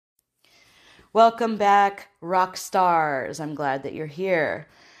Welcome back, rock stars. I'm glad that you're here.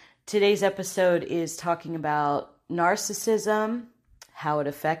 Today's episode is talking about narcissism, how it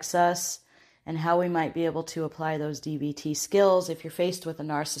affects us, and how we might be able to apply those DBT skills if you're faced with a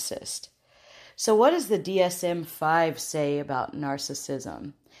narcissist. So what does the DSM-5 say about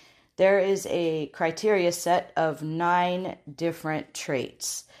narcissism? There is a criteria set of 9 different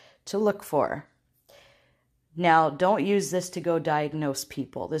traits to look for. Now, don't use this to go diagnose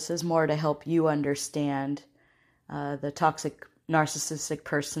people. This is more to help you understand the toxic narcissistic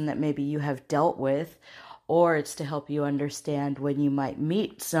person that maybe you have dealt with, or it's to help you understand when you might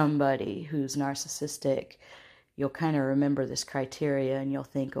meet somebody who's narcissistic. You'll kind of remember this criteria and you'll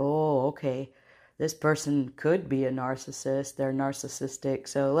think, oh, okay, this person could be a narcissist. They're narcissistic.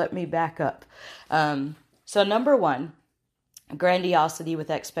 So let me back up. So number 1, grandiosity with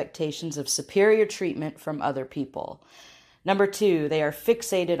expectations of superior treatment from other people. Number 2, they are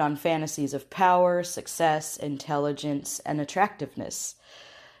fixated on fantasies of power, success, intelligence, and attractiveness.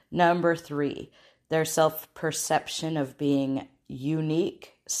 Number 3, their self-perception of being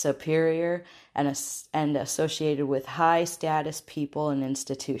unique, superior, and associated with high-status people and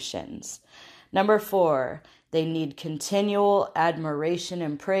institutions. Number 4, they need continual admiration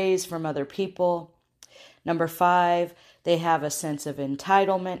and praise from other people. Number 5, they have a sense of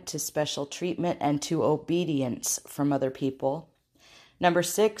entitlement to special treatment and to obedience from other people. Number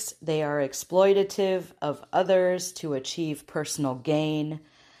 6, they are exploitative of others to achieve personal gain.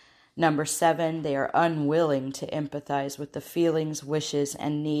 Number 7, they are unwilling to empathize with the feelings, wishes,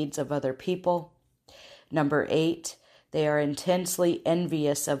 and needs of other people. Number 8, they are intensely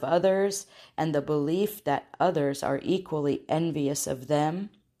envious of others and the belief that others are equally envious of them.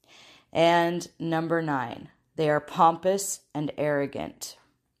 And number 9, they are pompous and arrogant.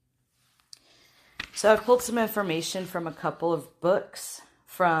 So I've pulled some information from a couple of books,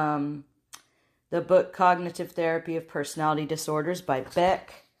 from the book Cognitive Therapy of Personality Disorders by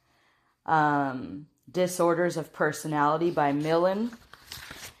Beck, Disorders of Personality by Millen,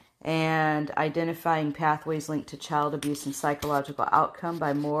 and Identifying Pathways Linked to Child Abuse and Psychological Outcome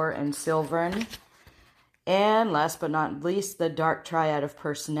by Moore and Silvern. And last but not least, The Dark Triad of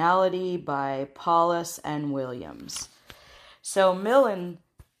Personality by Paulus and Williams. So Millen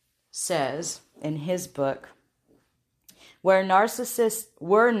says in his book, were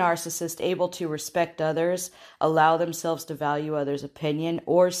narcissists able to respect others, allow themselves to value others' opinion,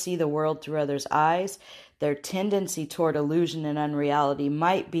 or see the world through others' eyes, their tendency toward illusion and unreality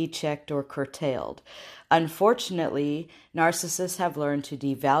might be checked or curtailed. Unfortunately, narcissists have learned to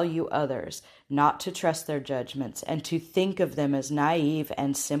devalue others, not to trust their judgments, and to think of them as naive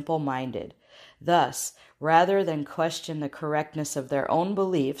and simple-minded. Thus, rather than question the correctness of their own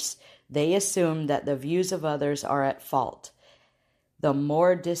beliefs, they assume that the views of others are at fault. The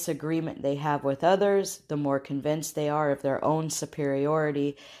more disagreement they have with others, the more convinced they are of their own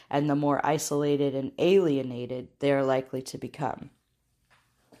superiority, and the more isolated and alienated they are likely to become.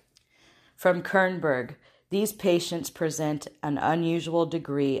 From Kernberg, these patients present an unusual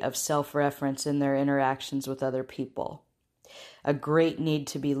degree of self-reference in their interactions with other people. A great need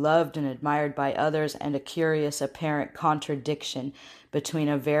to be loved and admired by others, and a curious apparent contradiction between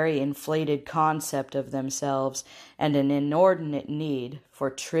a very inflated concept of themselves and an inordinate need for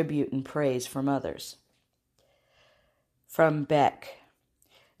tribute and praise from others. From Beck,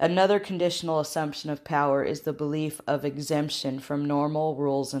 another conditional assumption of power is the belief of exemption from normal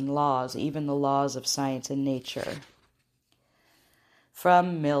rules and laws, even the laws of science and nature.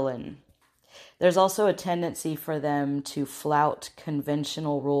 From Millen, there's also a tendency for them to flout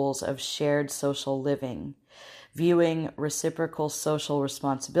conventional rules of shared social living, viewing reciprocal social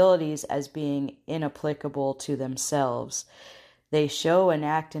responsibilities as being inapplicable to themselves. They show and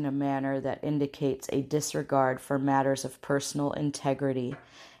act in a manner that indicates a disregard for matters of personal integrity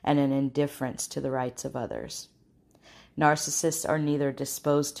and an indifference to the rights of others. Narcissists are neither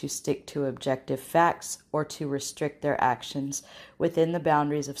disposed to stick to objective facts or to restrict their actions within the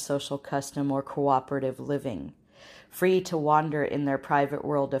boundaries of social custom or cooperative living. Free to wander in their private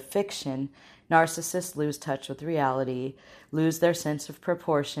world of fiction, narcissists lose touch with reality, lose their sense of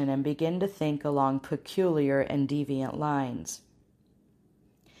proportion, and begin to think along peculiar and deviant lines.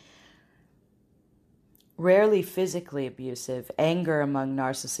 Rarely physically abusive, anger among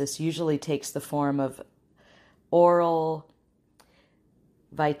narcissists usually takes the form of oral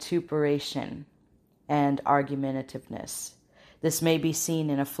vituperation and argumentativeness. This may be seen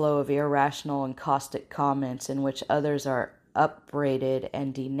in a flow of irrational and caustic comments in which others are upbraided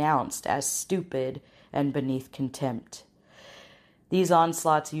and denounced as stupid and beneath contempt. These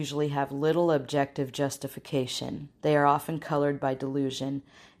onslaughts usually have little objective justification. They are often colored by delusion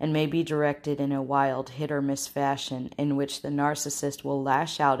and may be directed in a wild hit-or-miss fashion in which the narcissist will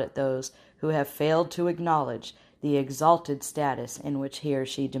lash out at those who have failed to acknowledge the exalted status in which he or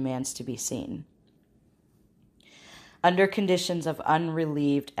she demands to be seen. Under conditions of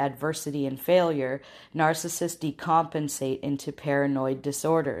unrelieved adversity and failure, narcissists decompensate into paranoid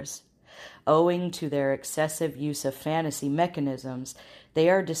disorders. Owing to their excessive use of fantasy mechanisms, they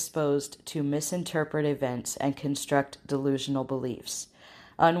are disposed to misinterpret events and construct delusional beliefs.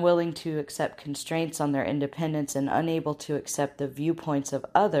 Unwilling to accept constraints on their independence and unable to accept the viewpoints of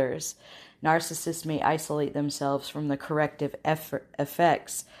others, narcissists may isolate themselves from the corrective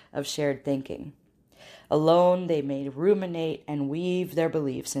effects of shared thinking. Alone, they may ruminate and weave their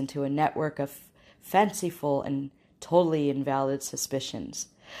beliefs into a network of fanciful and totally invalid suspicions.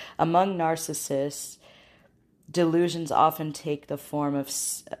 Among narcissists, delusions often take the form of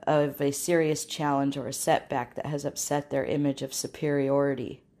a serious challenge or a setback that has upset their image of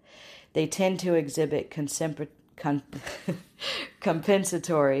superiority. They tend to exhibit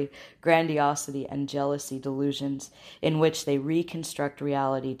compensatory grandiosity and jealousy delusions in which they reconstruct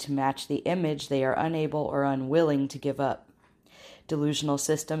reality to match the image they are unable or unwilling to give up. Delusional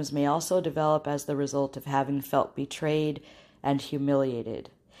systems may also develop as the result of having felt betrayed and humiliated.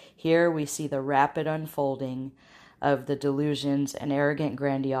 Here we see the rapid unfolding of the delusions and arrogant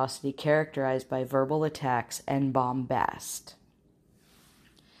grandiosity characterized by verbal attacks and bombast.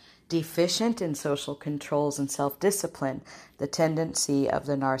 Deficient in social controls and self-discipline, the tendency of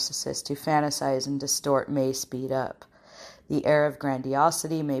the narcissist to fantasize and distort may speed up. The air of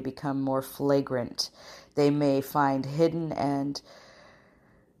grandiosity may become more flagrant. They may find hidden and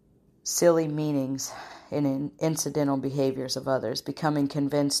silly meanings in incidental behaviors of others, becoming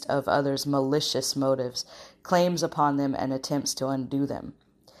convinced of others' malicious motives, claims upon them, and attempts to undo them.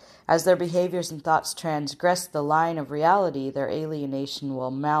 As their behaviors and thoughts transgress the line of reality, their alienation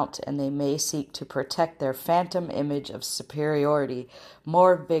will mount, and they may seek to protect their phantom image of superiority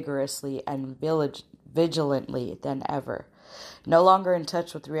more vigorously and vigilantly than ever. No longer in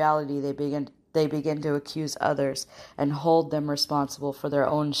touch with reality, they begin to accuse others and hold them responsible for their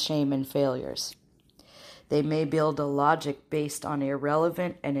own shame and failures. They may build a logic based on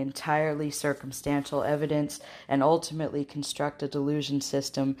irrelevant and entirely circumstantial evidence and ultimately construct a delusion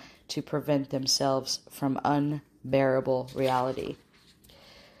system to prevent themselves from unbearable reality.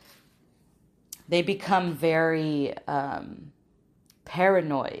 They become very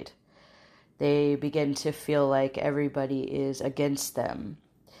paranoid. They begin to feel like everybody is against them.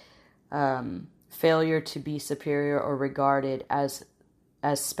 Failure to be superior or regarded as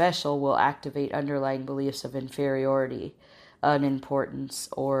special will activate underlying beliefs of inferiority, unimportance,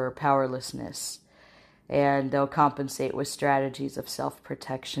 or powerlessness, and they'll compensate with strategies of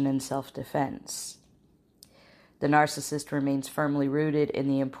self-protection and self-defense. The narcissist remains firmly rooted in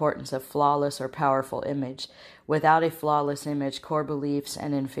the importance of flawless or powerful image. Without a flawless image, core beliefs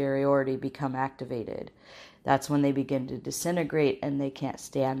and inferiority become activated. That's when they begin to disintegrate, and they can't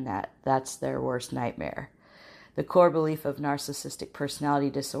stand that. That's their worst nightmare. The core belief of narcissistic personality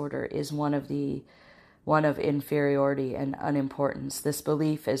disorder is one of inferiority and unimportance. This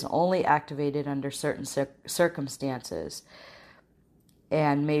belief is only activated under certain circumstances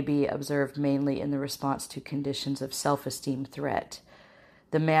and may be observed mainly in the response to conditions of self-esteem threat.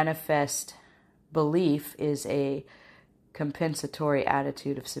 The manifest belief is a compensatory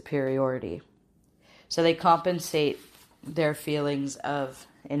attitude of superiority. So they compensate their feelings of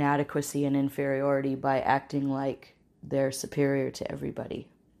inadequacy and inferiority by acting like they're superior to everybody.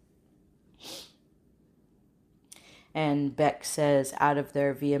 And Beck says, out of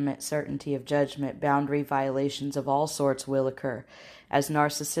their vehement certainty of judgment, boundary violations of all sorts will occur, as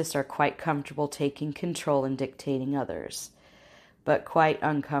narcissists are quite comfortable taking control and dictating others, but quite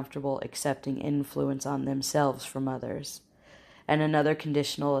uncomfortable accepting influence on themselves from others. And another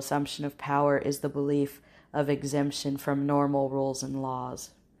conditional assumption of power is the belief of exemption from normal rules and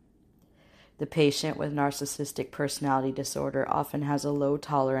laws. The patient with narcissistic personality disorder often has a low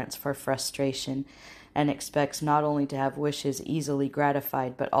tolerance for frustration and expects not only to have wishes easily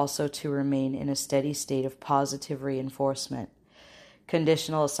gratified, but also to remain in a steady state of positive reinforcement.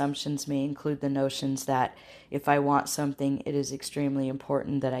 Conditional assumptions may include the notions that if I want something, it is extremely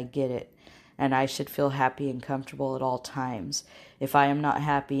important that I get it, and I should feel happy and comfortable at all times. If I am not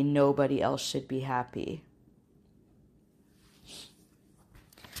happy, nobody else should be happy.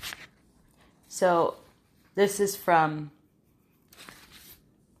 So this is from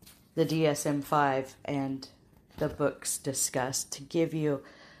the DSM-5 and the books discussed to give you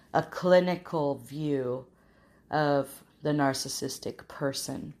a clinical view of the narcissistic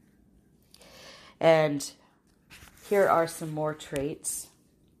person. And here are some more traits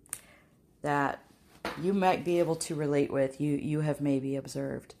that you might be able to relate with, you have maybe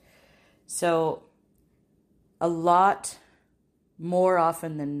observed. So more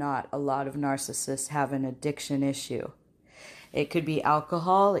often than not, a lot of narcissists have an addiction issue. It could be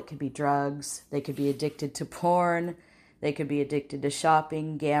alcohol, it could be drugs, they could be addicted to porn, they could be addicted to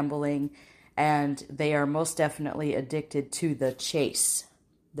shopping, gambling, and they are most definitely addicted to the chase,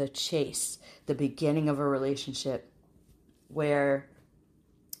 the beginning of a relationship where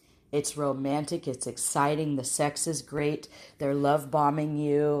it's romantic, it's exciting, the sex is great, they're love bombing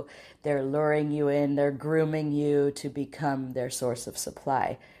you, they're luring you in, they're grooming you to become their source of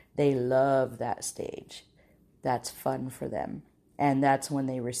supply. They love that stage. That's fun for them. And that's when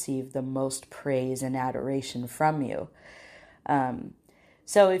they receive the most praise and adoration from you.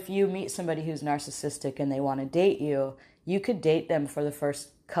 So if you meet somebody who's narcissistic and they want to date you, you could date them for the first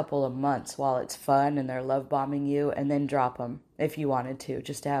couple of months while it's fun and they're love bombing you, and then drop them if you wanted to,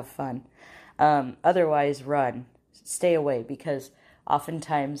 just to have fun. Otherwise, run. Stay away, because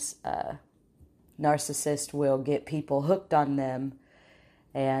oftentimes narcissists will get people hooked on them,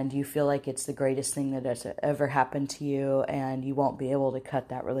 and you feel like it's the greatest thing that has ever happened to you, and you won't be able to cut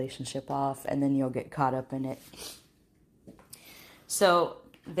that relationship off, and then you'll get caught up in it. So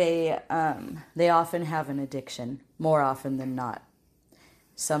they often have an addiction, more often than not.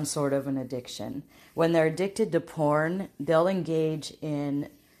 Some sort of an addiction. When they're addicted to porn, they'll engage in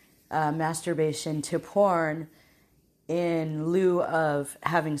masturbation to porn in lieu of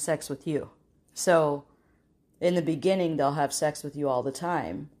having sex with you. So in the beginning, they'll have sex with you all the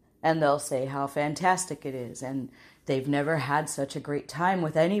time, and they'll say how fantastic it is, and they've never had such a great time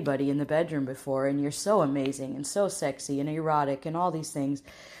with anybody in the bedroom before, and you're so amazing and so sexy and erotic and all these things.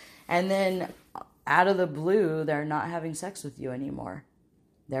 And then out of the blue, they're not having sex with you anymore.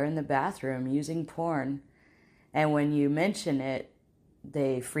 They're in the bathroom using porn, and when you mention it,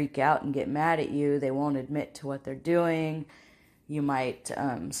 they freak out and get mad at you. They won't admit to what they're doing. You might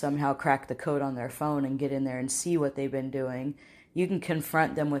somehow crack the code on their phone and get in there and see what they've been doing. You can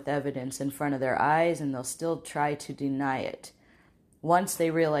confront them with evidence in front of their eyes, and they'll still try to deny it. Once they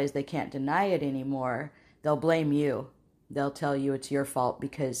realize they can't deny it anymore, they'll blame you. They'll tell you it's your fault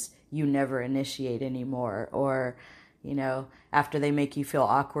because you never initiate anymore. Or, after they make you feel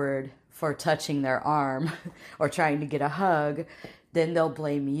awkward for touching their arm or trying to get a hug, then they'll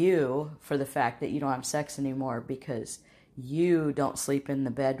blame you for the fact that you don't have sex anymore because you don't sleep in the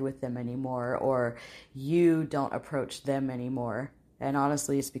bed with them anymore, or you don't approach them anymore. And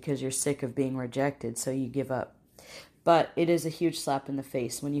honestly, it's because you're sick of being rejected, so you give up. But it is a huge slap in the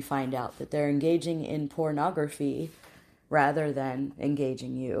face when you find out that they're engaging in pornography rather than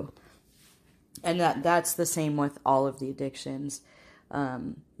engaging you. And that's the same with all of the addictions.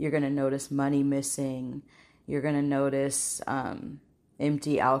 You're going to notice money missing. You're going to notice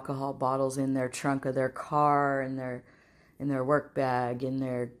empty alcohol bottles in their trunk of their car, in their work bag, in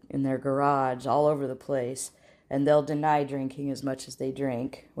their garage, all over the place. And they'll deny drinking as much as they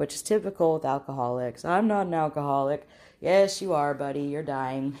drink, which is typical with alcoholics. I'm not an alcoholic. Yes, you are, buddy. You're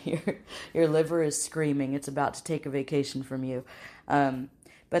dying. Your liver is screaming. It's about to take a vacation from you.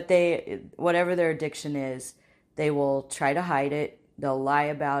 But whatever their addiction is, they will try to hide it. They'll lie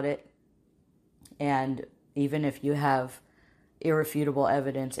about it. And even if you have irrefutable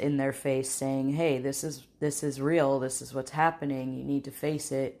evidence in their face saying, hey, this is real, this is what's happening, you need to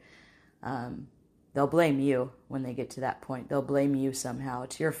face it, they'll blame you when they get to that point. They'll blame you somehow.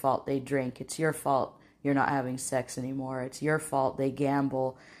 It's your fault they drink. It's your fault you're not having sex anymore. It's your fault they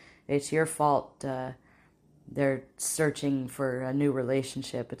gamble. It's your fault they're searching for a new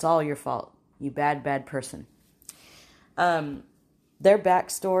relationship. It's all your fault. You bad, bad person. Their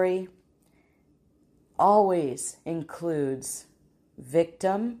backstory always includes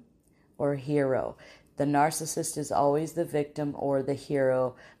victim or hero. The narcissist is always the victim or the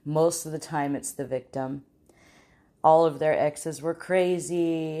hero. Most of the time it's the victim. All of their exes were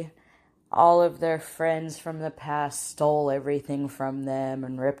crazy. All of their friends from the past stole everything from them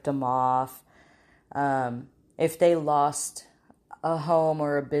and ripped them off. If they lost a home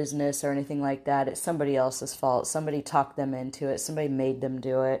or a business or anything like that, it's somebody else's fault. Somebody talked them into it. Somebody made them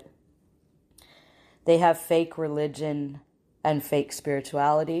do it. They have fake religion and fake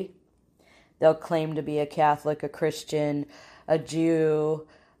spirituality. They'll claim to be a Catholic, a Christian, a Jew,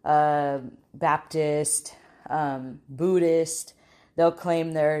 a Baptist, Buddhist. They'll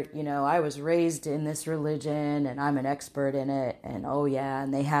claim they're, I was raised in this religion and I'm an expert in it. And oh yeah,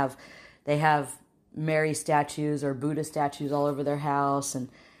 and they have Mary statues or Buddha statues all over their house. And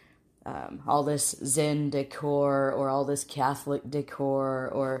all this Zen decor or all this Catholic decor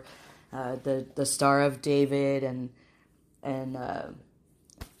or the Star of David and a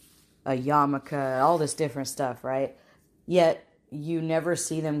yarmulke, all this different stuff, right? Yet you never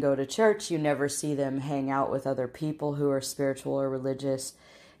see them go to church. You never see them hang out with other people who are spiritual or religious.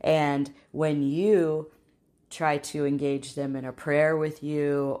 And when you try to engage them in a prayer with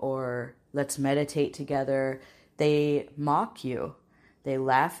you or let's meditate together, they mock you. They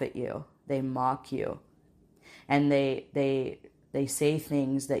laugh at you. They mock you. And they say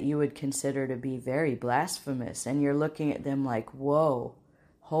things that you would consider to be very blasphemous. And you're looking at them like, whoa,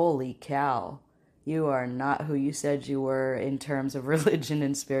 holy cow. You are not who you said you were in terms of religion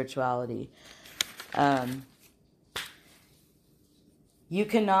and spirituality. You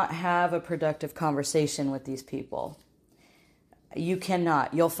cannot have a productive conversation with these people. You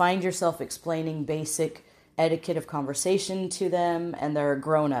cannot. You'll find yourself explaining basic etiquette of conversation to them, and they're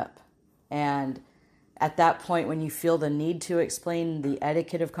grown up. And at that point, when you feel the need to explain the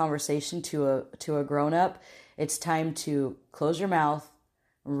etiquette of conversation to a grown up, it's time to close your mouth,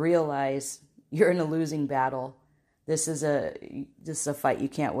 realize you're in a losing battle. This is a fight you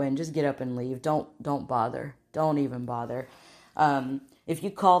can't win. Just get up and leave. Don't bother. Don't even bother. If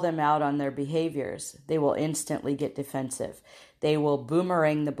you call them out on their behaviors, they will instantly get defensive. They will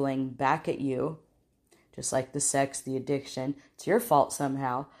boomerang the blame back at you, just like the sex, the addiction. It's your fault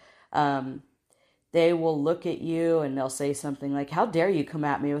somehow. They will look at you and they'll say something like, how dare you come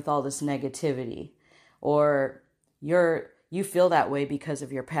at me with all this negativity? Or you feel that way because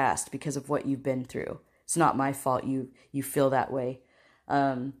of your past, because of what you've been through. It's not my fault you feel that way.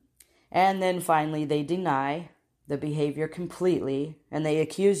 And then finally, they deny the behavior completely, and they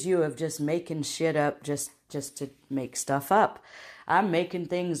accuse you of just making shit up just to make stuff up. I'm making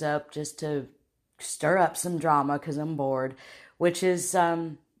things up just to stir up some drama because I'm bored, which is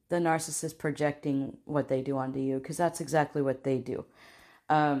the narcissist projecting what they do onto you, because that's exactly what they do.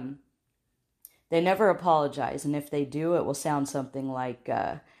 They never apologize, and if they do, it will sound something like,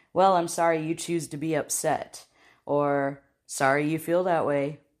 well, I'm sorry you choose to be upset, or sorry you feel that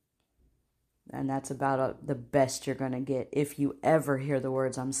way. And that's about the best you're going to get. If you ever hear the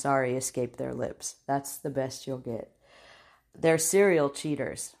words, I'm sorry, escape their lips, that's the best you'll get. They're serial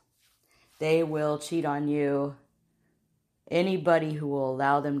cheaters. They will cheat on you. Anybody who will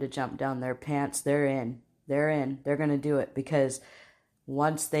allow them to jump down their pants, they're in. They're going to do it, because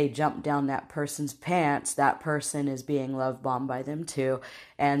once they jump down that person's pants, that person is being love bombed by them too.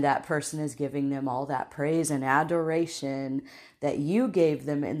 And that person is giving them all that praise and adoration that you gave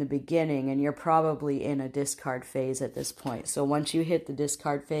them in the beginning. And you're probably in a discard phase at this point. So once you hit the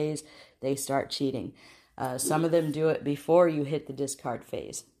discard phase, they start cheating. Some of them do it before you hit the discard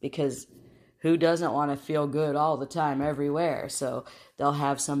phase, because who doesn't want to feel good all the time everywhere? So they'll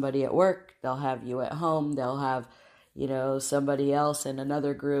have somebody at work, they'll have you at home, they'll have somebody else in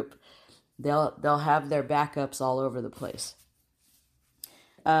another group. They'll have their backups all over the place.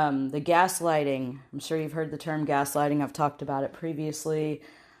 The gaslighting, I'm sure you've heard the term gaslighting. I've talked about it previously.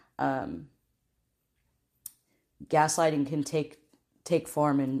 Gaslighting can take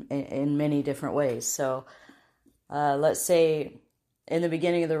form in many different ways. So let's say in the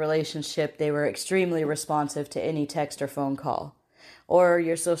beginning of the relationship, they were extremely responsive to any text or phone call. Or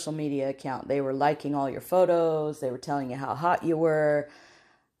your social media account. They were liking all your photos. They were telling you how hot you were.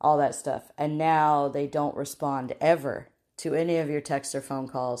 All that stuff. And now they don't respond ever to any of your texts or phone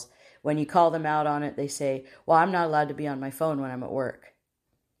calls. When you call them out on it, they say, well, I'm not allowed to be on my phone when I'm at work.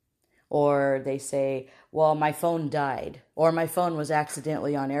 Or they say, well, my phone died. Or my phone was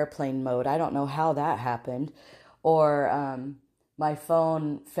accidentally on airplane mode. I don't know how that happened. Or my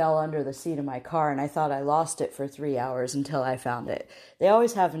phone fell under the seat of my car and I thought I lost it for 3 hours until I found it. They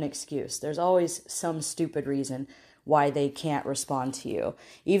always have an excuse. There's always some stupid reason why they can't respond to you,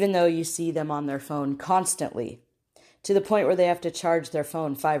 even though you see them on their phone constantly, to the point where they have to charge their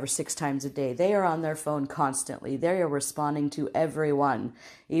phone 5 or 6 times a day. They are on their phone constantly. They are responding to everyone,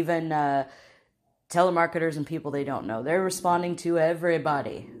 even telemarketers and people they don't know. They're responding to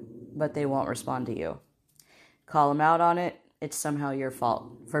everybody, but they won't respond to you. Call them out on it. It's somehow your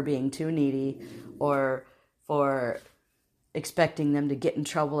fault for being too needy or for expecting them to get in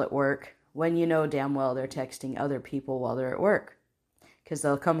trouble at work when you know damn well they're texting other people while they're at work. Because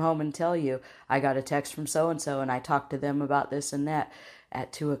they'll come home and tell you, I got a text from so-and-so and I talked to them about this and that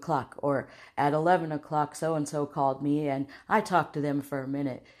at 2 o'clock. Or at 11 o'clock, so-and-so called me and I talked to them for a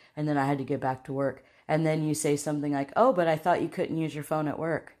minute and then I had to get back to work. And then you say something like, oh, but I thought you couldn't use your phone at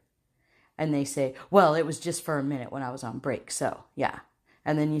work. And they say, well, it was just for a minute when I was on break, so, yeah.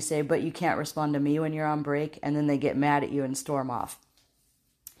 And then you say, but you can't respond to me when you're on break, and then they get mad at you and storm off.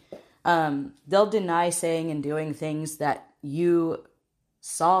 They'll deny saying and doing things that you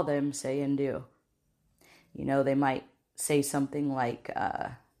saw them say and do. They might say something like,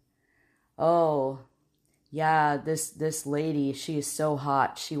 oh, yeah, this lady, she is so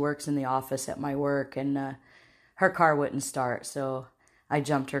hot. She works in the office at my work, and her car wouldn't start, so I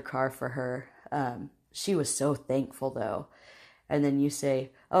jumped her car for her. She was so thankful, though. And then you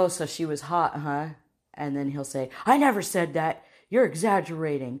say, oh, so she was hot, huh? And then he'll say, I never said that. You're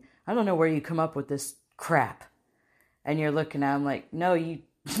exaggerating. I don't know where you come up with this crap. And you're looking at him like, no, you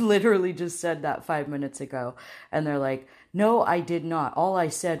literally just said that 5 minutes ago. And they're like, no, I did not. All I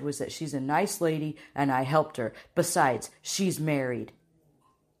said was that she's a nice lady and I helped her. Besides, she's married.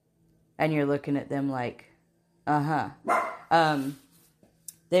 And you're looking at them like, uh-huh.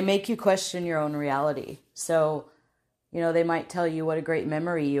 They make you question your own reality. So, they might tell you what a great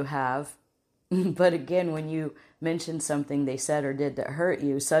memory you have. But again, when you mention something they said or did that hurt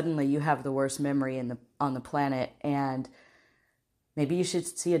you, suddenly you have the worst memory on the planet. And maybe you should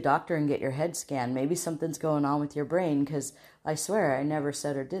see a doctor and get your head scanned. Maybe something's going on with your brain, because I swear I never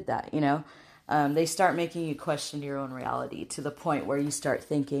said or did that, They start making you question your own reality to the point where you start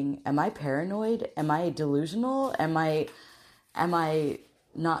thinking, am I paranoid? Am I delusional? Am I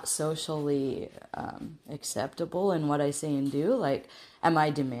not socially acceptable in what I say and do? Like, am I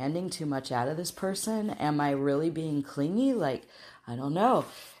demanding too much out of this person? Am I really being clingy? Like, I don't know.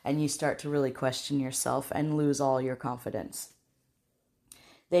 And you start to really question yourself and lose all your confidence.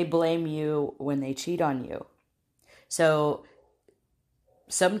 They blame you when they cheat on you. So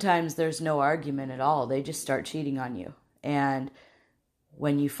sometimes there's no argument at all. They just start cheating on you. And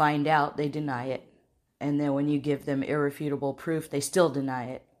when you find out, they deny it. And then when you give them irrefutable proof, they still deny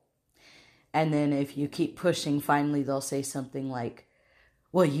it. And then if you keep pushing, finally they'll say something like,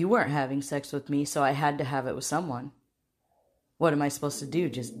 well, you weren't having sex with me, so I had to have it with someone. What am I supposed to do?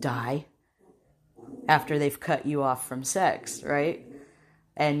 Just die? After they've cut you off from sex, right?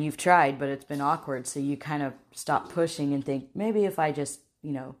 And you've tried, but it's been awkward, so you kind of stop pushing and think, maybe if I just,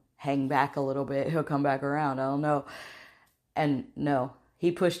 hang back a little bit, he'll come back around. I don't know. And no.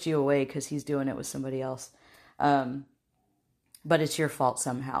 He pushed you away because he's doing it with somebody else. But it's your fault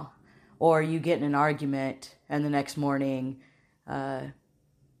somehow. Or you get in an argument and the next morning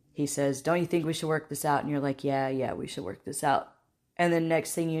he says, don't you think we should work this out? And you're like, yeah, we should work this out. And then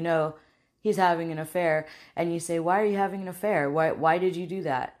next thing you know, he's having an affair. And you say, why are you having an affair? Why did you do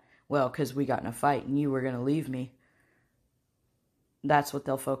that? Well, because we got in a fight and you were going to leave me. That's what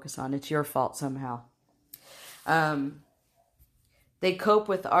they'll focus on. It's your fault somehow. They cope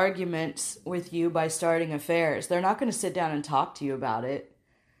with arguments with you by starting affairs. They're not going to sit down and talk to you about it,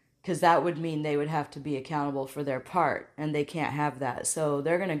 because that would mean they would have to be accountable for their part, and they can't have that. So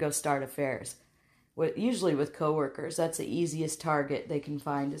they're going to go start affairs, usually with coworkers. That's the easiest target they can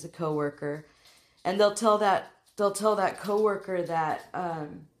find, is a coworker, and they'll tell that coworker that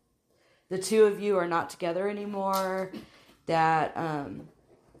the two of you are not together anymore, that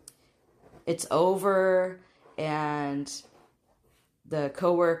it's over, and the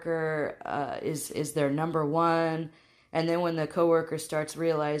coworker is their number one. And then when the coworker starts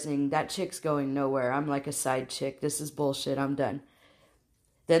realizing that chick's going nowhere, I'm like a side chick, this is bullshit, I'm done.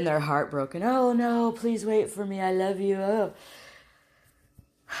 Then they're heartbroken. Oh no, please wait for me, I love you. Oh.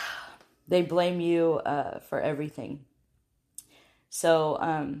 They blame you for everything. So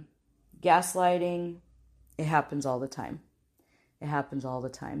gaslighting, it happens all the time. It happens all the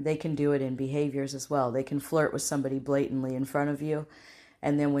time. They can do it in behaviors as well. They can flirt with somebody blatantly in front of you.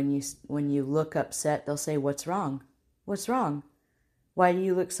 And then when you look upset, they'll say, what's wrong? What's wrong? Why do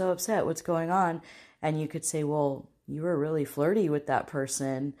you look so upset? What's going on? And you could say, well, you were really flirty with that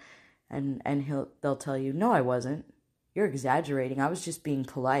person. And they'll tell you, no, I wasn't. You're exaggerating. I was just being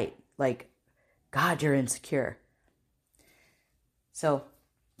polite. Like, God, you're insecure. So,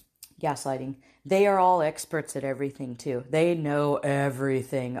 gaslighting. They are all experts at everything too. They know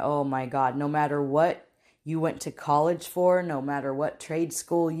everything. Oh my God. No matter what you went to college for, no matter what trade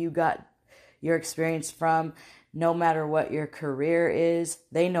school you got your experience from, no matter what your career is,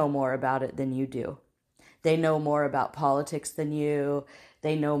 they know more about it than you do. They know more about politics than you.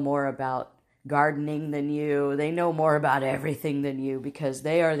 They know more about gardening than you. They know more about everything than you, because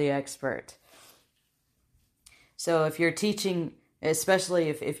they are the expert. So if you're teaching, especially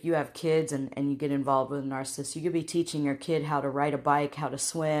if you have kids and you get involved with a narcissist, you could be teaching your kid how to ride a bike, how to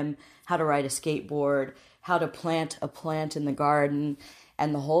swim, how to ride a skateboard, how to plant a plant in the garden.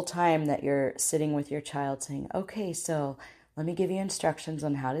 And the whole time that you're sitting with your child saying, okay, so let me give you instructions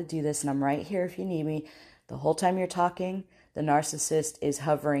on how to do this, and I'm right here if you need me. The whole time you're talking, the narcissist is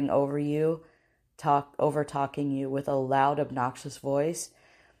hovering over you, over talking you with a loud, obnoxious voice.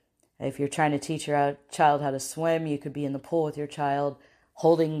 If you're trying to teach your child how to swim, you could be in the pool with your child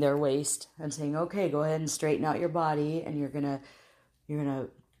holding their waist and saying, okay, go ahead and straighten out your body, and you're gonna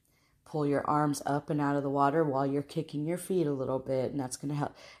pull your arms up and out of the water while you're kicking your feet a little bit, and that's gonna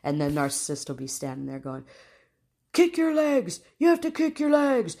help. And the narcissist will be standing there going, kick your legs, you have to kick your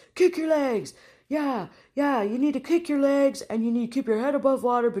legs, yeah, you need to kick your legs, and you need to keep your head above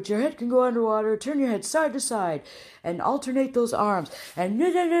water, but your head can go underwater, turn your head side to side, and alternate those arms,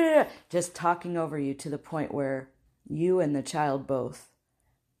 and just talking over you to the point where you and the child both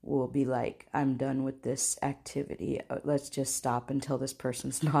will be like, I'm done with this activity. Let's just stop until this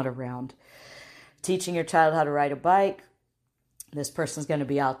person's not around. Teaching your child how to ride a bike. This person's going to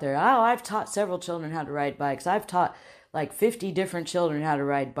be out there. Oh, I've taught several children how to ride bikes. I've taught like 50 different children how to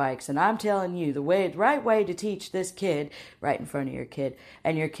ride bikes. And I'm telling you, the right way to teach this kid right in front of your kid.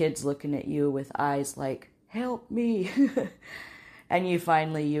 And your kid's looking at you with eyes like, help me. And you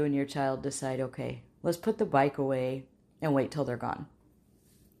and your child decide, okay, let's put the bike away and wait till they're gone.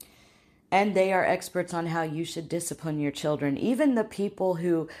 And they are experts on how you should discipline your children. Even the people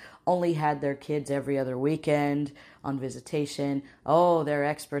who only had their kids every other weekend on visitation, they're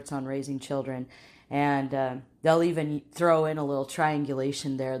experts on raising children. And they'll even throw in a little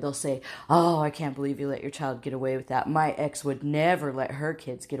triangulation there. They'll say, I can't believe you let your child get away with that. My ex would never let her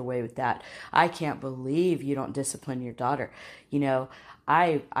kids get away with that. I can't believe you don't discipline your daughter.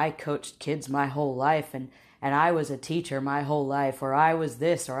 I coached kids my whole life, and I was a teacher my whole life, or I was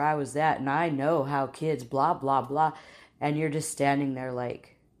this, or I was that, and I know how kids blah, blah, blah. And you're just standing there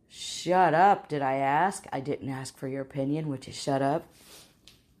like, shut up, did I ask? I didn't ask for your opinion, which is shut up.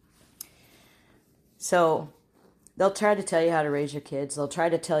 So they'll try to tell you how to raise your kids. They'll try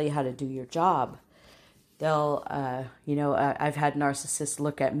to tell you how to do your job. They'll, I've had narcissists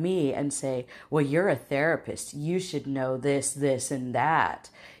look at me and say, well, you're a therapist. You should know this, this, and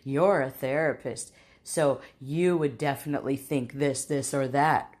that. You're a therapist. So you would definitely think this, this, or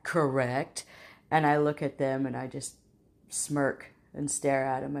that, correct? And I look at them and I just smirk and stare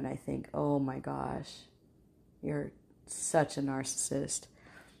at them and I think, oh my gosh, you're such a narcissist.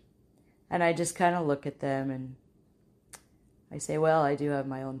 And I just kind of look at them and I say, well, I do have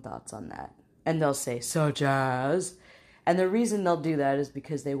my own thoughts on that. And they'll say, such as? And the reason they'll do that is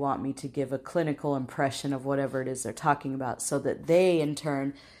because they want me to give a clinical impression of whatever it is they're talking about, so that they in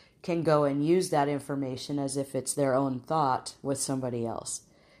turn can go and use that information as if it's their own thought with somebody else.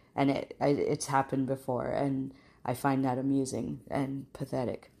 And it's happened before, and I find that amusing and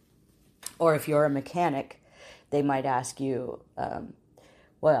pathetic. Or if you're a mechanic, they might ask you,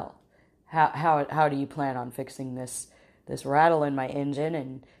 well, how do you plan on fixing this rattle in my engine?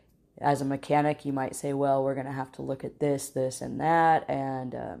 And as a mechanic, you might say, well, we're going to have to look at this, this, and that,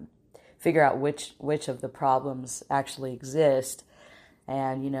 and figure out which of the problems actually exist.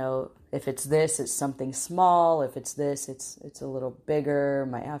 And, if it's this, it's something small. If it's this, it's a little bigger.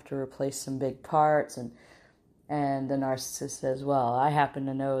 Might have to replace some big parts. And the narcissist says, well, I happen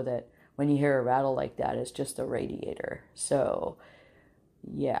to know that when you hear a rattle like that, it's just a radiator. So,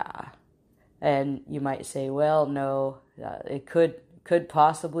 yeah. And you might say, well, no, it could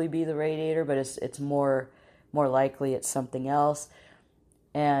possibly be the radiator, but it's more likely it's something else.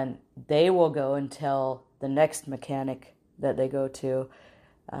 And they will go and tell the next mechanic that they go to,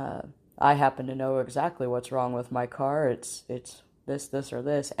 I happen to know exactly what's wrong with my car. It's this, or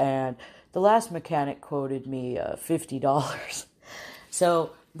this. And the last mechanic quoted me $50.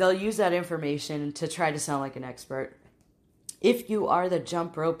 So they'll use that information to try to sound like an expert. If you are the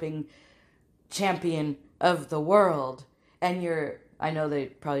jump roping champion of the world, and I know they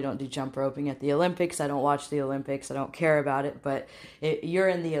probably don't do jump roping at the Olympics. I don't watch the Olympics. I don't care about it. But you're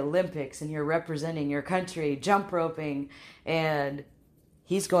in the Olympics and you're representing your country jump roping, and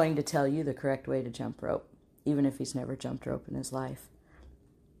he's going to tell you the correct way to jump rope, even if he's never jumped rope in his life.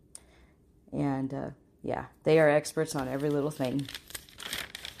 And they are experts on every little thing.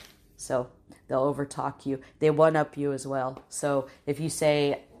 So they'll overtalk you. They one-up you as well. So if you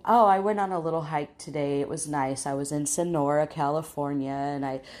say, oh, I went on a little hike today. It was nice. I was in Sonora, California, and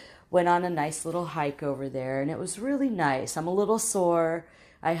I went on a nice little hike over there, and it was really nice. I'm a little sore.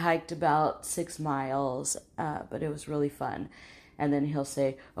 I hiked about 6 miles, but it was really fun. And then he'll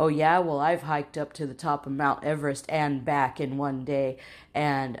say, oh, yeah, well, I've hiked up to the top of Mount Everest and back in one day,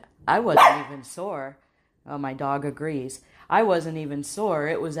 and I wasn't even sore. Oh, my dog agrees. I wasn't even sore.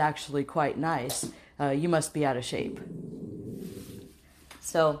 It was actually quite nice. You must be out of shape.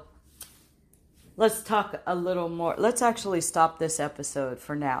 So let's talk a little more. Let's actually stop this episode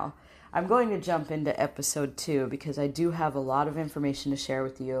for now. I'm going to jump into episode 2 because I do have a lot of information to share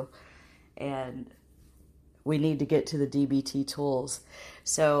with you, and we need to get to the DBT tools.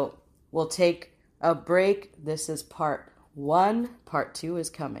 So We'll take a break. This is part 1. Part 2 is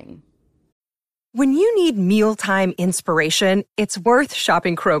coming. When you need mealtime inspiration, it's worth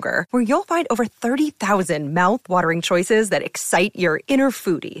shopping Kroger, where you'll find over 30,000 mouth-watering choices that excite your inner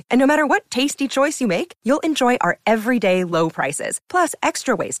foodie. And no matter what tasty choice you make, you'll enjoy our everyday low prices, plus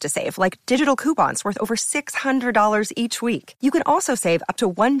extra ways to save, like digital coupons worth over $600 each week. You can also save up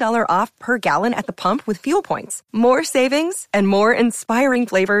to $1 off per gallon at the pump with fuel points. More savings and more inspiring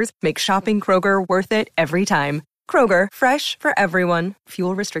flavors make shopping Kroger worth it every time. Kroger, fresh for everyone.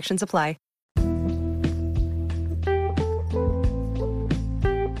 Fuel restrictions apply.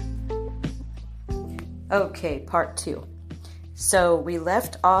 Okay, part 2. So we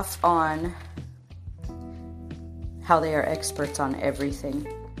left off on how they are experts on everything.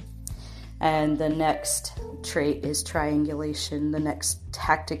 And the next trait is triangulation, the next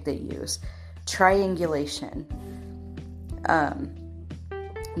tactic they use. Triangulation.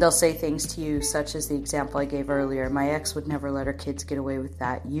 They'll say things to you such as the example I gave earlier. My ex would never let her kids get away with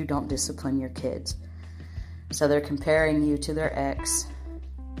that. You don't discipline your kids. So they're comparing you to their ex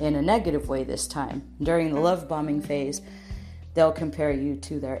in a negative way this time. During the love bombing phase, they'll compare you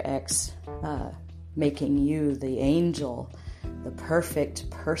to their ex, making you the angel, the perfect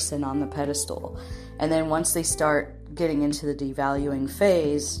person on the pedestal. And then once they start getting into the devaluing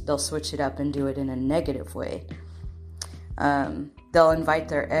phase, they'll switch it up and do it in a negative way. They'll invite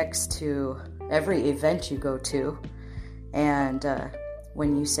their ex to every event you go to, and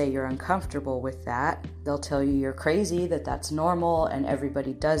when you say you're uncomfortable with that, they'll tell you you're crazy, that that's normal and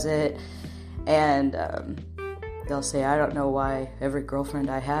everybody does it. And they'll say, I don't know why every girlfriend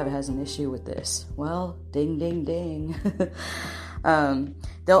I have has an issue with this. Well, ding, ding, ding.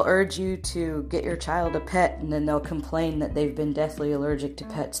 They'll urge you to get your child a pet, and then they'll complain that they've been deathly allergic to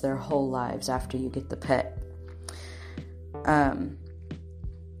pets their whole lives after you get the pet.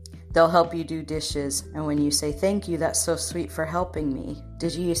 They'll help you do dishes, and when you say, thank you, that's so sweet for helping me.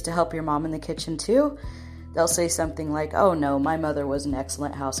 Did you used to help your mom in the kitchen too? They'll say something like, oh no, my mother was an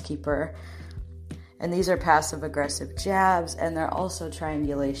excellent housekeeper. And these are passive-aggressive jabs, and they're also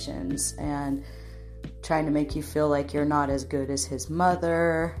triangulations, and trying to make you feel like you're not as good as his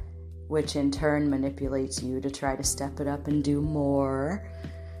mother, which in turn manipulates you to try to step it up and do more.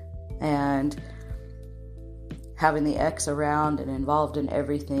 And having the ex around and involved in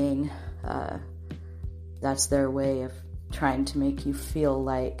everything, that's their way of trying to make you feel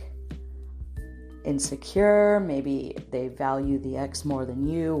like insecure. Maybe they value the ex more than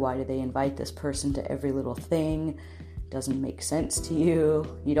you. Why do they invite this person to every little thing? Doesn't make sense to you.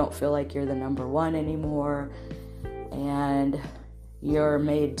 You don't feel like you're the number one anymore. And you're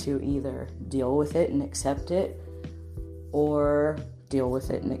made to either deal with it and accept it, or deal with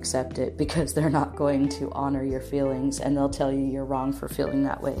it and accept it, because they're not going to honor your feelings, and they'll tell you you're wrong for feeling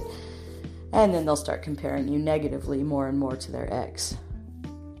that way. And then they'll start comparing you negatively more and more to their ex.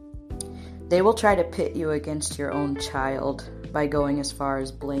 They will try to pit you against your own child by going as far as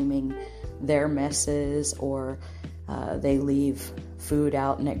blaming their messes, or they leave food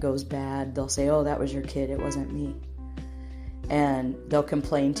out and it goes bad. They'll say, oh, that was your kid, it wasn't me. And they'll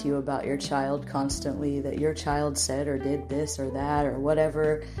complain to you about your child constantly, that your child said or did this or that or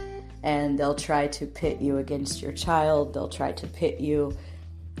whatever. And they'll try to pit you against your child. They'll try to pit you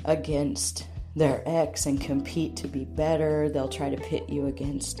against their ex and compete to be better. They'll try to pit you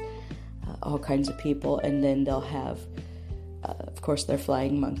against all kinds of people. And then they'll have, of course, their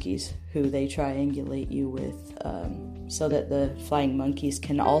flying monkeys who they triangulate you with, so that the flying monkeys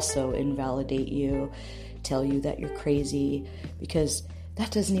can also invalidate you, tell you that you're crazy, because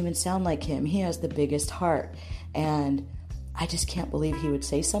that doesn't even sound like him. He has the biggest heart, and I just can't believe he would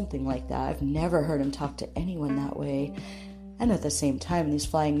say something like that. I've never heard him talk to anyone that way. And at the same time, these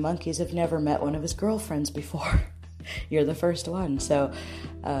flying monkeys have never met one of his girlfriends before. You're the first one. So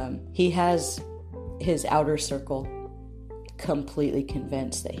he has his outer circle completely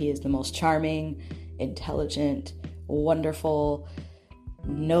convinced that he is the most charming, intelligent, wonderful,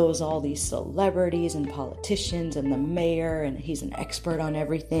 knows all these celebrities and politicians and the mayor, and he's an expert on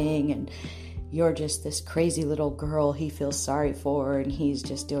everything, and you're just this crazy little girl he feels sorry for, and he's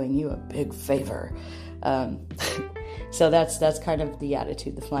just doing you a big favor. So that's kind of the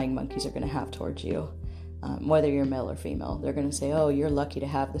attitude the flying monkeys are going to have towards you. Whether you're male or female, they're going to say, oh, you're lucky to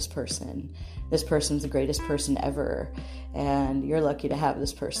have this person. This person's the greatest person ever, and you're lucky to have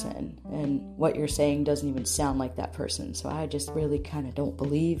this person. And what you're saying doesn't even sound like that person, so I just really kind of don't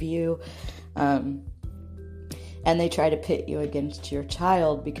believe you. And they try to pit you against your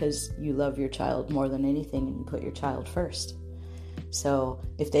child because you love your child more than anything, and you put your child first. So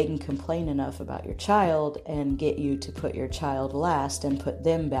if they can complain enough about your child and get you to put your child last and put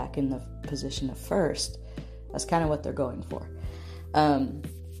them back in the position of first, that's kind of what they're going for.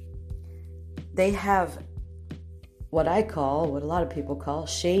 They have what a lot of people call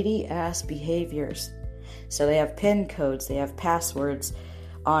shady ass behaviors. So they have PIN codes, they have passwords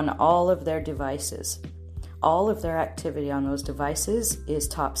on all of their devices. All of their activity on those devices is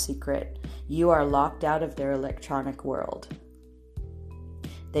top secret. You are locked out of their electronic world.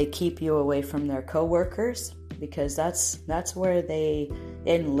 They keep you away from their coworkers because that's where they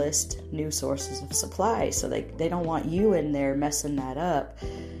enlist new sources of supply. So they don't want you in there messing that up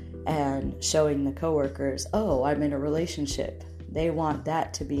and showing the coworkers, oh, I'm in a relationship. They want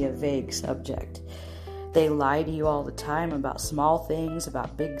that to be a vague subject. They lie to you all the time about small things,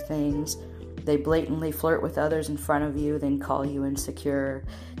 about big things. They blatantly flirt with others in front of you, then call you insecure.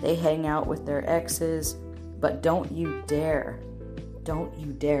 They hang out with their exes, but don't you dare,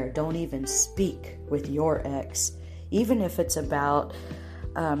 don't even speak with your ex, even if it's about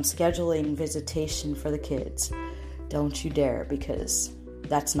scheduling visitation for the kids. Don't you dare, because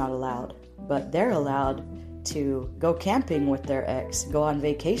that's not allowed. But they're allowed to go camping with their ex, go on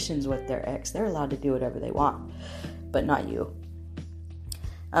vacations with their ex. They're allowed to do whatever they want, but not you.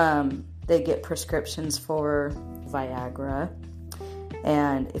 They get prescriptions for Viagra,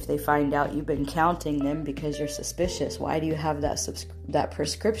 and if they find out you've been counting them because you're suspicious, why do you have that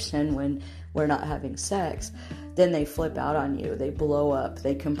prescription when we're not having sex? Then they flip out on you. They blow up.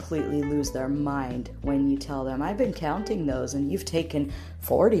 They completely lose their mind when you tell them, I've been counting those and you've taken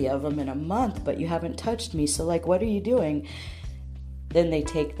 40 of them in a month, but you haven't touched me. So what are you doing? Then they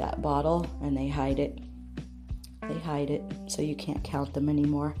take that bottle and they hide it. They hide it so you can't count them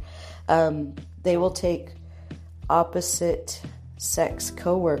anymore. They will take opposite sex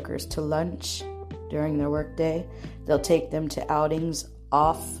coworkers to lunch during their workday. They'll take them to outings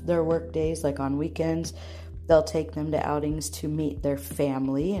off their work days, like on weekends. They'll take them to outings to meet their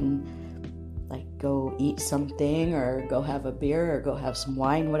family and go eat something or go have a beer or go have some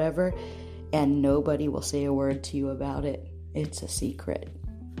wine, whatever. And nobody will say a word to you about it. It's a secret.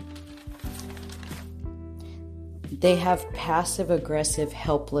 They have passive-aggressive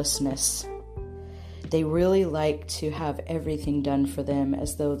helplessness. They really like to have everything done for them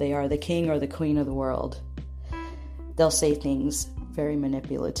as though they are the king or the queen of the world. They'll say things very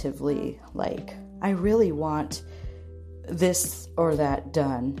manipulatively, like, I really want this or that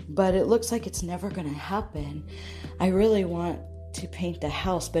done, but it looks like it's never going to happen. I really want to paint the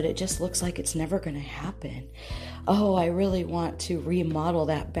house, but it just looks like it's never going to happen. Oh, I really want to remodel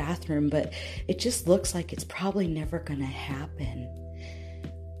that bathroom, but it just looks like it's probably never going to happen.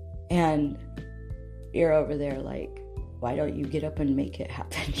 And you're over there like, why don't you get up and make it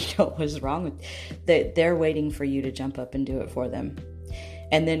happen? What's wrong with that? They're waiting for you to jump up and do it for them.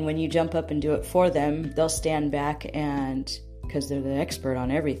 And then when you jump up and do it for them, they'll stand back and, because they're the expert on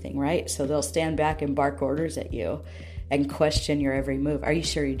everything, right? So they'll stand back and bark orders at you and question your every move. Are you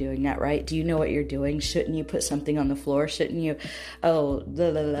sure you're doing that right? Do you know what you're doing? Shouldn't you put something on the floor? Shouldn't you? Oh,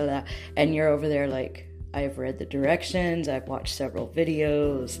 blah, blah, blah, blah. And you're over there like, I've read the directions. I've watched several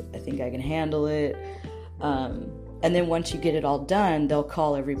videos. I think I can handle it. And then once you get it all done, they'll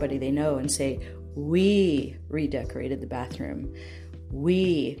call everybody they know and say, we redecorated the bathroom.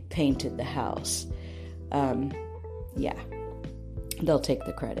 We painted the house. Yeah, they'll take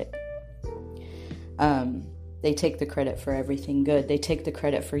the credit. They take the credit for everything good. They take the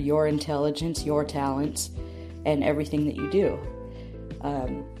credit for your intelligence, your talents, and everything that you do.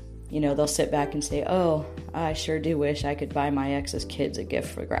 They'll sit back and say, oh, I sure do wish I could buy my ex's kids a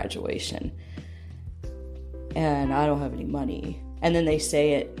gift for graduation. And I don't have any money. And then they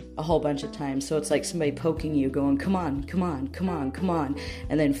say it a whole bunch of times. So it's like somebody poking you going, come on, come on, come on, come on.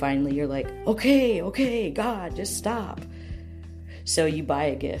 And then finally you're like, okay, God, just stop. So you buy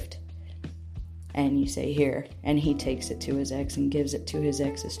a gift and you say, here. And he takes it to his ex and gives it to his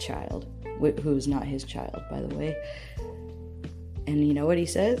ex's child, who's not his child, by the way. And you know what he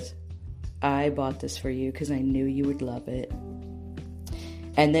says? I bought this for you because I knew you would love it.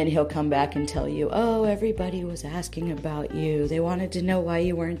 And then he'll come back and tell you, oh, everybody was asking about you. They wanted to know why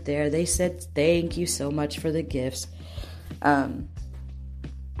you weren't there. They said, thank you so much for the gifts.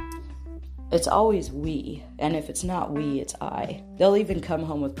 It's always we. And if it's not we, it's I. They'll even come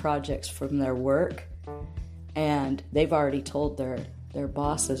home with projects from their work. And they've already told their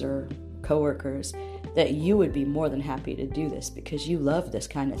bosses or coworkers that you would be more than happy to do this because you love this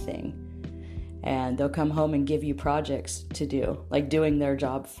kind of thing. And they'll come home and give you projects to do, like doing their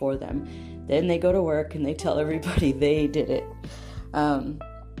job for them. Then they go to work and they tell everybody they did it. They'll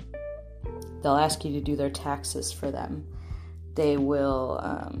ask you to do their taxes for them. they will,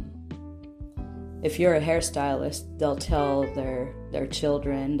 if you're a hairstylist, they'll tell their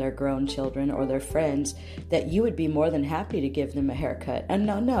children, their grown children, or their friends that you would be more than happy to give them a haircut. And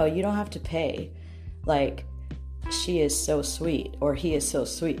no, you don't have to pay. Like, she is so sweet, or he is so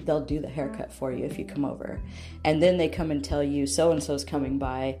sweet. They'll do the haircut for you if you come over. And then they come and tell you, so-and-so's coming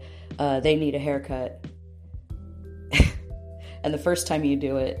by, they need a haircut. And the first time you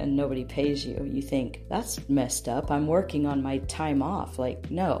do it and nobody pays you, you think, that's messed up. I'm working on my time off.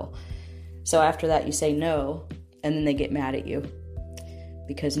 Like, no. So after that, you say no, and then they get mad at you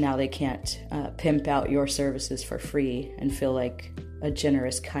because now they can't pimp out your services for free and feel like a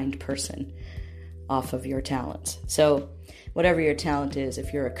generous, kind person off of your talents. So whatever your talent is,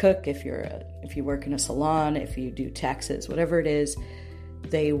 if you're a cook, if you work in a salon, if you do taxes, whatever it is,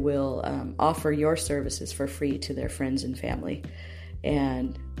 they will offer your services for free to their friends and family,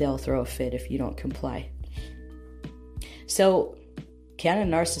 and they'll throw a fit if you don't comply. So can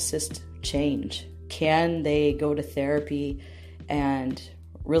a narcissist change? Can they go to therapy and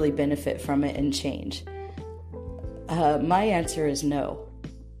really benefit from it and change? My answer is no.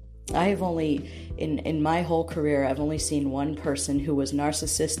 I have only, in my whole career, I've only seen one person who was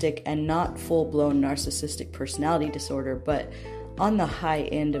narcissistic, and not full-blown narcissistic personality disorder, but on the high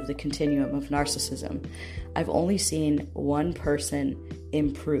end of the continuum of narcissism. I've only seen one person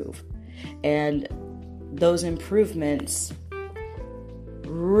improve. And those improvements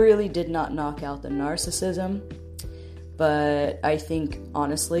really did not knock out the narcissism, but I think,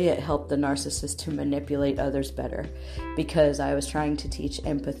 honestly, it helped the narcissist to manipulate others better, because I was trying to teach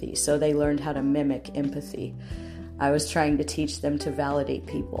empathy, so they learned how to mimic empathy. I was trying to teach them to validate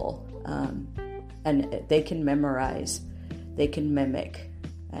people, and they can memorize, they can mimic,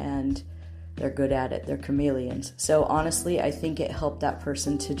 and they're good at it. They're chameleons. So honestly, I think it helped that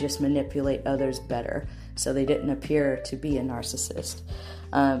person to just manipulate others better, so they didn't appear to be a narcissist.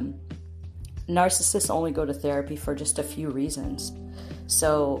 Narcissists only go to therapy for just a few reasons.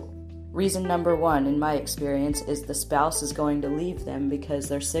 So reason number one, in my experience, is the spouse is going to leave them because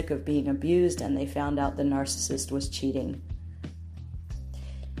they're sick of being abused and they found out the narcissist was cheating.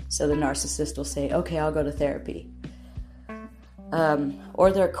 So the narcissist will say, okay, I'll go to therapy.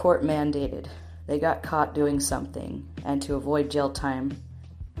 Or they're court mandated. They got caught doing something, and to avoid jail time,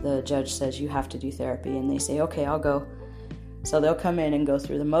 the judge says you have to do therapy, and they say, okay, I'll go. So they'll come in and go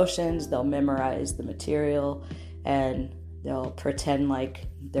through the motions, they'll memorize the material, and they'll pretend like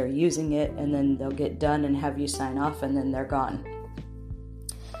they're using it, and then they'll get done and have you sign off, and then they're gone.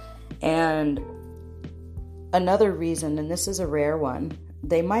 And another reason, and this is a rare one,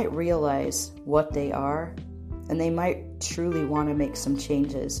 they might realize what they are, and they might truly want to make some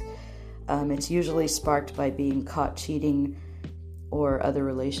changes. It's usually sparked by being caught cheating or other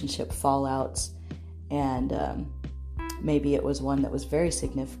relationship fallouts, and maybe it was one that was very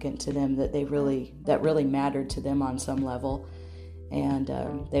significant to them, that really mattered to them on some level, and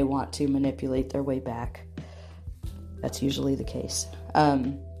they want to manipulate their way back. That's usually the case.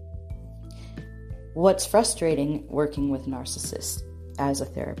 What's frustrating working with narcissists as a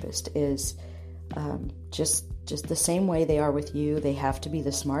therapist is just the same way they are with you. They have to be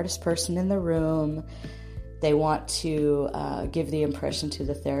the smartest person in the room. They want to give the impression to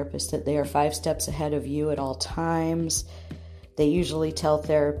the therapist that they are 5 steps ahead of you at all times. They usually tell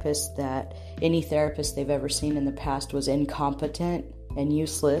therapists that any therapist they've ever seen in the past was incompetent and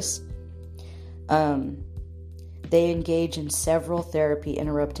useless. They engage in several therapy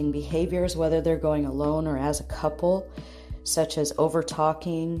interrupting behaviors, whether they're going alone or as a couple, such as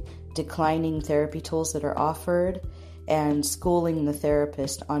over-talking, declining therapy tools that are offered, and schooling the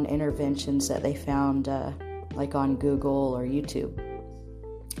therapist on interventions that they found like on Google or YouTube.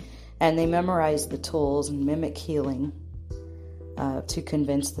 And they memorize the tools and mimic healing to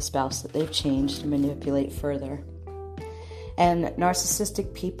convince the spouse that they've changed and manipulate further. And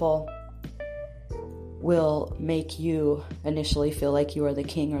narcissistic people will make you initially feel like you are the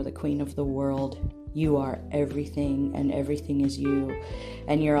king or the queen of the world. You are everything, and everything is you.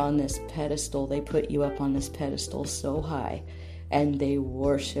 And you're on this pedestal. They put you up on this pedestal so high, and they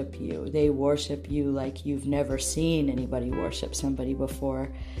worship you. They worship you like you've never seen anybody worship somebody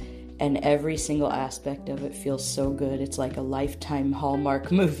before. And every single aspect of it feels so good. It's like a Lifetime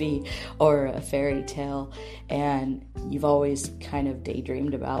Hallmark movie or a fairy tale. And you've always kind of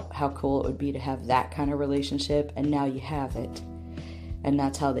daydreamed about how cool it would be to have that kind of relationship, and now you have it. And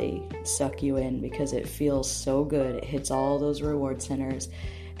that's how they suck you in, because it feels so good. It hits all those reward centers,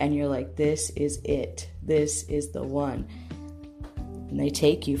 and you're like, this is it. This is the one. And they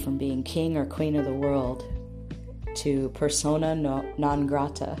take you from being king or queen of the world to persona non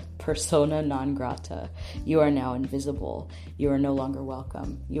grata, persona non grata. You are now invisible. You are no longer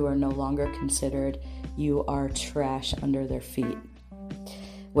welcome. You are no longer considered. You are trash under their feet.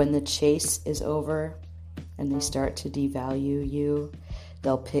 When the chase is over and they start to devalue you,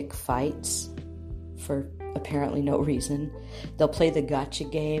 they'll pick fights for apparently no reason. They'll play the gotcha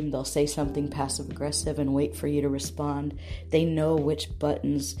game. They'll say something passive aggressive and wait for you to respond. They know which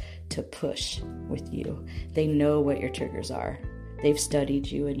buttons to push with you. They know what your triggers are. They've studied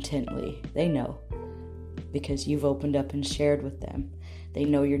you intently. They know because you've opened up and shared with them. They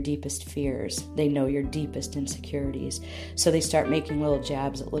know your deepest fears. They know your deepest insecurities. So they start making little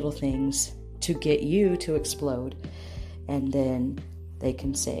jabs at little things to get you to explode. And then they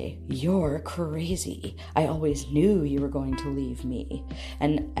can say, "You're crazy. I always knew you were going to leave me."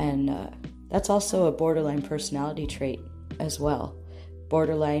 And that's also a borderline personality trait as well.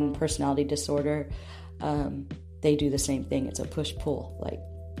 Borderline personality disorder, they do the same thing. It's a push-pull. Like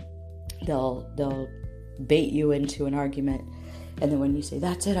they'll bait you into an argument, and then when you say,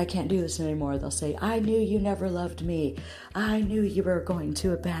 "That's it, I can't do this anymore," they'll say, "I knew you never loved me. I knew you were going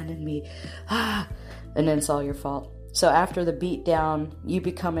to abandon me." And then it's all your fault. So after the beat down, you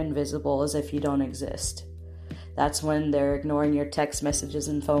become invisible as if you don't exist. That's when they're ignoring your text messages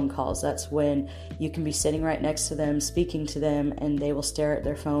and phone calls. That's when you can be sitting right next to them, speaking to them, and they will stare at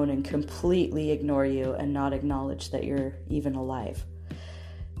their phone and completely ignore you and not acknowledge that you're even alive.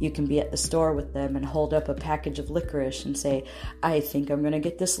 You can be at the store with them and hold up a package of licorice and say, "I think I'm going to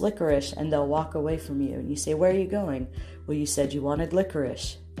get this licorice," and they'll walk away from you. And you say, "Where are you going?" "Well, you said you wanted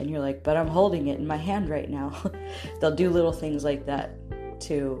licorice." And you're like, "But I'm holding it in my hand right now." They'll do little things like that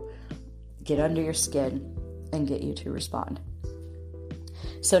to get under your skin and get you to respond.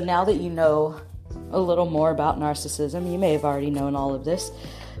 So now that you know a little more about narcissism, you may have already known all of this,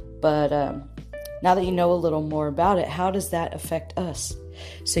 but now that you know a little more about it, how does that affect us?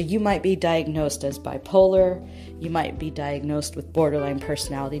 So you might be diagnosed as bipolar, you might be diagnosed with borderline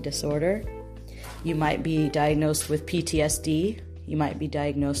personality disorder, you might be diagnosed with PTSD, you might be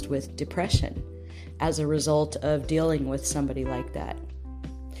diagnosed with depression as a result of dealing with somebody like that.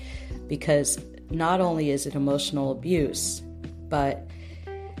 Because not only is it emotional abuse, but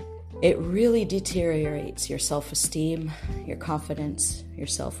it really deteriorates your self-esteem, your confidence, your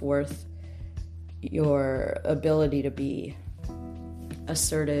self-worth, your ability to be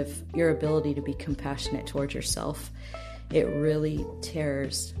assertive, your ability to be compassionate towards yourself. It really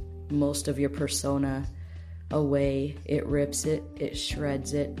tears most of your persona away. It rips it, it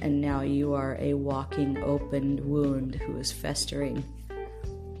shreds it, and now you are a walking open wound who is festering.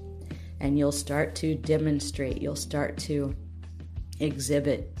 And you'll start to demonstrate, you'll start to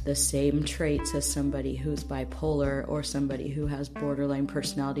exhibit the same traits as somebody who's bipolar or somebody who has borderline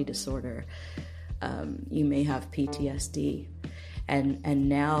personality disorder. You may have PTSD, and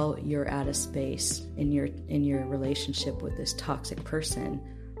now you're at a space in your relationship with this toxic person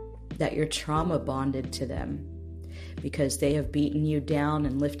that you're trauma bonded to them because they have beaten you down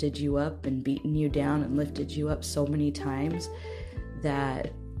and lifted you up and beaten you down and lifted you up so many times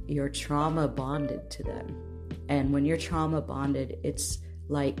that you're trauma bonded to them. And when you're trauma bonded, it's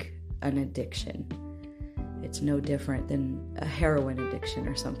like an addiction. It's no different than a heroin addiction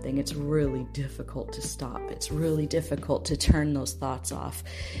or something. It's really difficult to stop. It's really difficult to turn those thoughts off.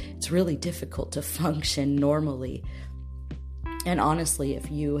 It's really difficult to function normally. And honestly, if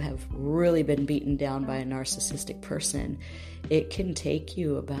you have really been beaten down by a narcissistic person, it can take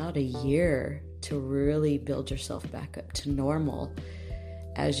you about a year to really build yourself back up to normal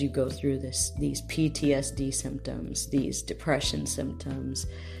as you go through these PTSD symptoms, these depression symptoms,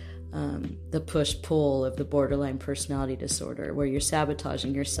 the push-pull of the borderline personality disorder, where you're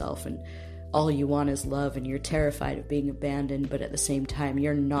sabotaging yourself and all you want is love and you're terrified of being abandoned, but at the same time,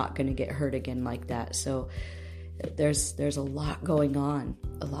 you're not going to get hurt again like that. So there's a lot going on,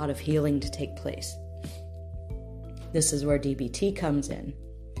 a lot of healing to take place. This is where DBT comes in.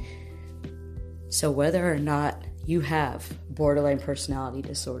 So whether or not you have borderline personality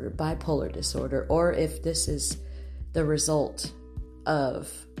disorder, bipolar disorder, or if this is the result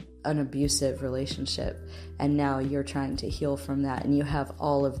of an abusive relationship and now you're trying to heal from that and you have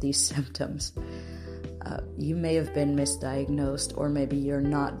all of these symptoms, you may have been misdiagnosed or maybe you're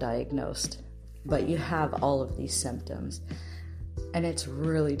not diagnosed, but you have all of these symptoms and it's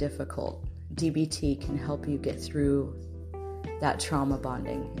really difficult. DBT can help you get through that trauma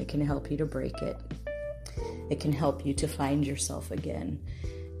bonding. It can help you to break it. It can help you to find yourself again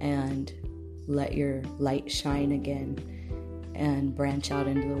and let your light shine again and branch out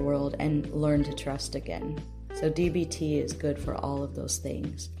into the world and learn to trust again. So DBT is good for all of those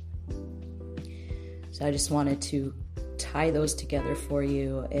things. So I just wanted to tie those together for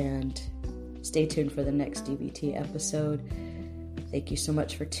you, and stay tuned for the next DBT episode. Thank you so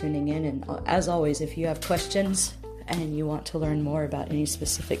much for tuning in, and as always, if you have questions and you want to learn more about any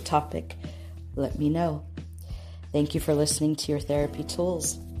specific topic, let me know. Thank you for listening to Your Therapy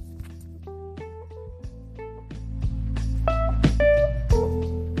Tools.